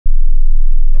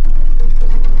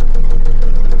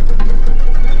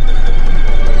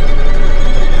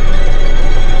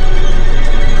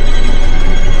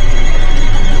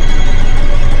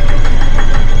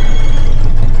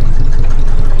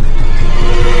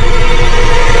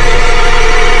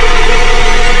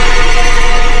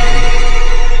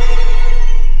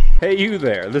Hey, you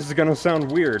there. This is gonna sound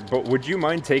weird, but would you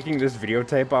mind taking this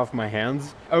videotape off my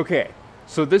hands? Okay,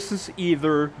 so this is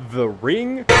either The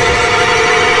Ring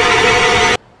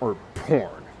or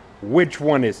porn. Which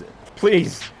one is it?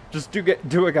 Please, just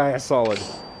do a guy a solid.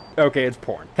 Okay, it's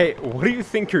porn. Hey, what do you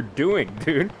think you're doing,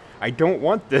 dude? I don't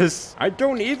want this. I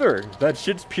don't either. That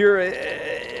shit's pure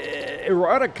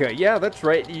erotica. Yeah, that's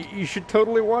right. You should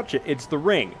totally watch it. It's The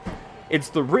Ring. It's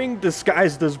The Ring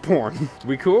disguised as porn.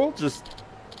 We cool? Just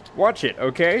watch it,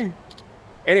 okay?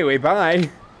 Anyway, bye.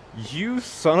 You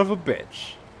son of a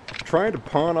bitch. Trying to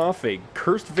pawn off a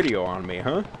cursed video on me,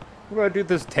 huh? What do I do with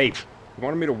this tape? You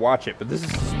wanted me to watch it, but this is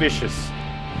suspicious.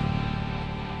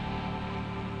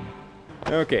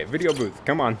 Okay, video booth,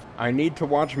 come on. I need to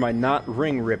watch my not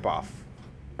Ring ripoff.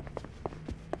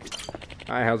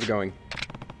 Hi, how's it going?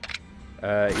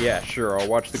 Yeah, sure, I'll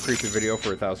watch the creepy video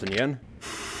for 1,000 yen.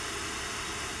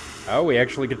 Oh, we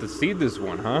actually get to see this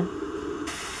one, huh?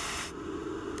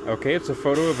 Okay, it's a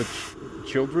photo of a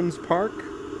children's park.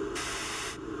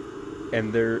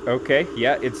 And okay,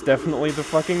 yeah, it's definitely the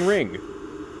fucking Ring.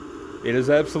 It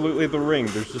is absolutely The Ring.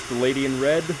 There's just a lady in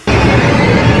red.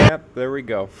 Yep, there we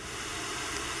go.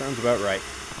 Sounds about right.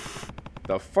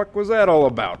 The fuck was that all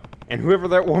about? And whoever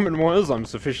that woman was, I'm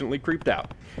sufficiently creeped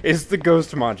out. It's the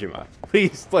ghost Majima.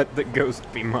 Please let the ghost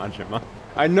be Majima.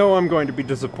 I know I'm going to be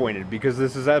disappointed because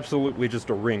this is absolutely just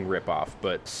a Ring ripoff,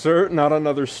 but sir, not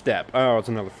another step. Oh, it's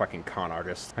another fucking con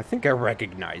artist. I think I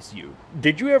recognize you.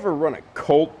 Did you ever run a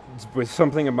cult with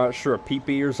something about sure a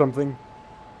pee-pee or something?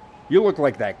 You look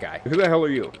like that guy. Who the hell are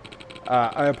you?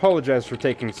 I apologize for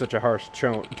taking such a harsh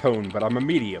tone, but I'm a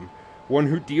medium. One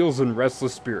who deals in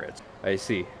restless spirits. I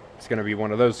see. It's gonna be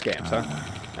one of those scams, huh?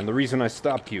 And the reason I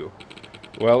stopped you,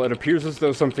 well, it appears as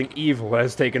though something evil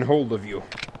has taken hold of you.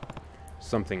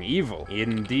 Something evil?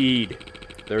 Indeed.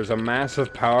 There's a mass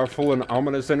of powerful and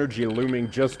ominous energy looming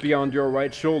just beyond your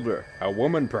right shoulder. A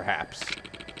woman, perhaps.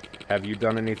 Have you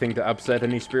done anything to upset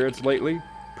any spirits lately?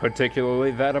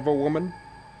 Particularly that of a woman?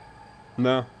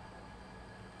 No.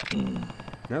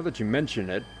 Now that you mention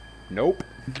it, nope.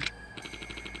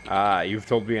 Ah, you've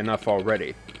told me enough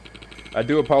already. I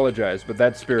do apologize, but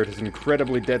that spirit is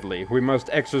incredibly deadly. We must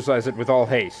exorcise it with all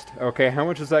haste. Okay, how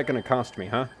much is that gonna cost me,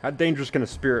 huh? How dangerous can a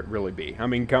spirit really be? I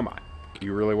mean, come on.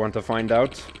 You really want to find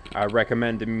out? I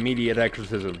recommend immediate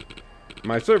exorcism.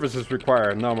 My services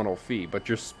require a nominal fee, but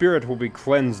your spirit will be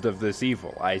cleansed of this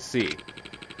evil, I see.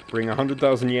 Bring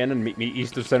 100,000 yen and meet me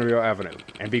east of Senryo Avenue.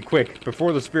 And be quick,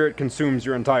 before the spirit consumes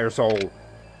your entire soul.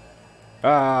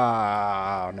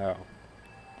 Ah, no.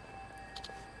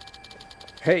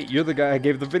 Hey, you're the guy I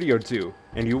gave the video to,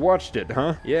 and you watched it,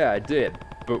 huh? Yeah, I did.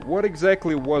 But what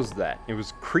exactly was that? It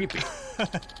was creepy.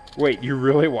 Wait, you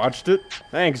really watched it?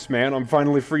 Thanks, man, I'm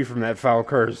finally free from that foul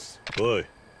curse. Boy.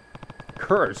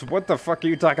 Curse? What the fuck are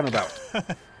you talking about?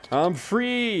 I'm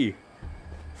free!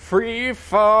 Free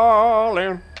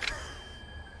falling!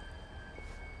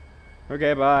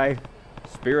 Okay, bye.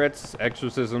 Spirits,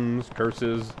 exorcisms,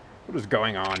 curses. What is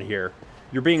going on here?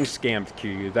 You're being scammed,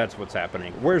 Kiryu. That's what's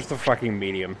happening. Where's the fucking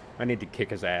medium? I need to kick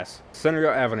his ass. Senryo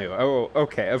Avenue. Oh,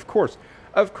 okay, of course.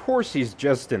 Of course he's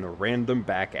just in a random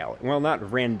back alley. Well,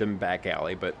 not random back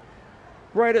alley, but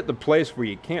right at the place where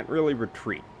you can't really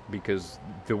retreat, because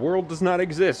the world does not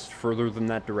exist further than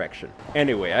that direction.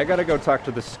 Anyway, I gotta go talk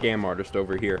to this scam artist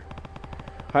over here.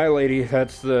 Hi, lady.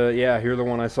 That's the... yeah, you're the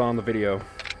one I saw in the video.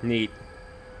 Neat.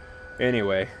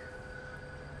 Anyway...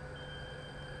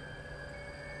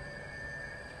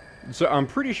 so, I'm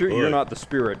pretty sure you're not the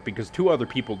spirit, because 2 other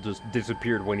people just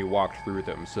disappeared when you walked through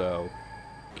them, so...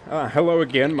 hello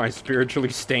again, my spiritually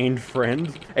stained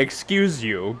friend. Excuse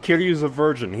you, Kiryu's a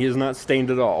virgin, he is not stained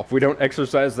at all. If we don't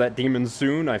exorcise that demon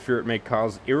soon, I fear it may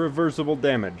cause irreversible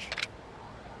damage.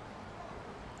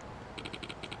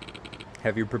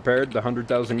 Have you prepared the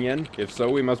 100,000 yen? If so,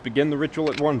 we must begin the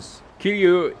ritual at once.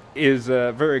 Kiryu is,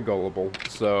 very gullible,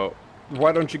 so...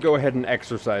 why don't you go ahead and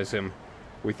exorcise him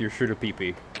with your shooter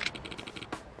pee-pee?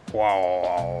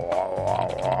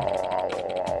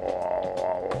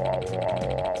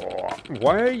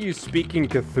 Why are you speaking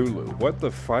Cthulhu? What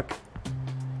the fuck?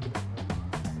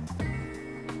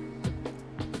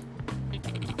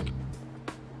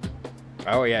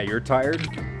 Oh yeah, you're tired?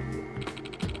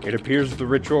 It appears the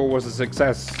ritual was a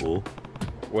success. Cool.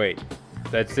 Wait,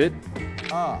 that's it?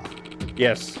 Ah.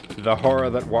 Yes, the horror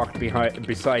that walked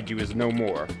beside you is no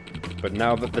more. But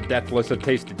now that the Deathless have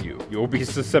tasted you, you will be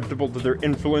susceptible to their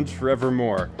influence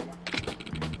forevermore.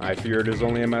 I fear it is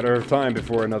only a matter of time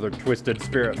before another twisted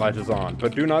spirit latches on,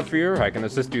 but do not fear, I can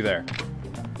assist you there.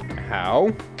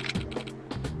 How?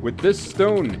 With this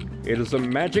stone. It is a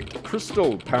magic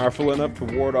crystal, powerful enough to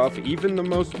ward off even the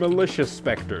most malicious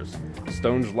specters.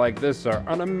 Stones like this are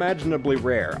unimaginably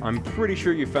rare. I'm pretty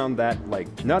sure you found that,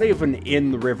 like, not even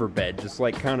in the riverbed, just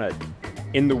like kinda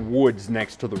in the woods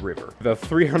next to the river. The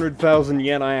 300,000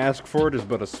 yen I ask for it is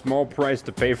but a small price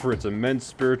to pay for its immense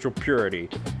spiritual purity.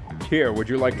 Here, would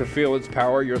you like to feel its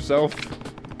power yourself?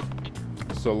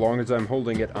 So long as I'm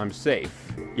holding it, I'm safe.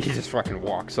 He just fucking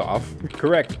walks off.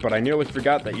 Correct, but I nearly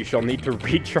forgot that you shall need to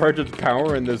recharge its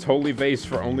power in this holy vase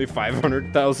for only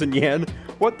 500,000 yen.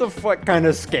 What the fuck kind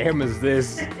of scam is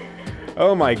this?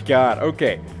 Oh my god,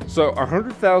 okay. So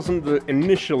 100,000 to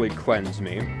initially cleanse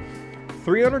me.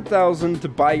 300,000 to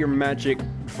buy your magic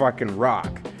fucking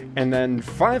rock. And then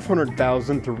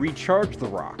 500,000 to recharge the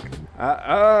rock.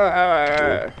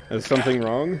 Is something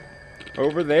wrong?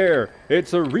 Over there,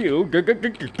 it's a real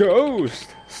ghost!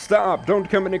 Stop, don't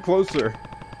come any closer.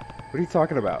 What are you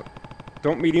talking about?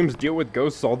 Don't mediums deal with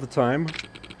ghosts all the time?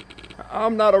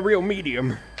 I'm not a real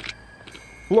medium.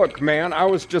 Look, man, I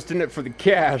was just in it for the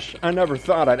cash. I never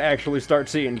thought I'd actually start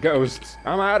seeing ghosts.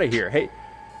 I'm out of here. Hey,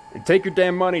 take your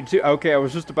damn money too. Okay, I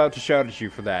was just about to shout at you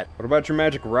for that. What about your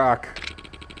magic rock?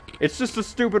 It's just a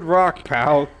stupid rock,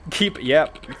 pal. Keep it.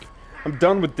 Yep. I'm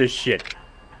done with this shit.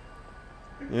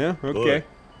 Yeah, okay.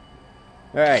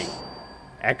 Hey.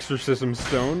 Exorcism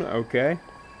stone, okay.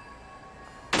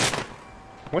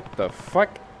 What the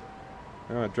fuck?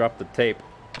 Oh, I dropped the tape.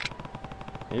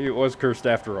 Maybe it was cursed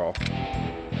after all.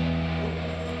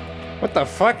 What the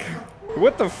fuck?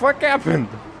 What the fuck happened?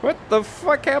 What the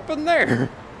fuck happened there?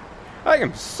 I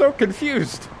am so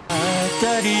confused.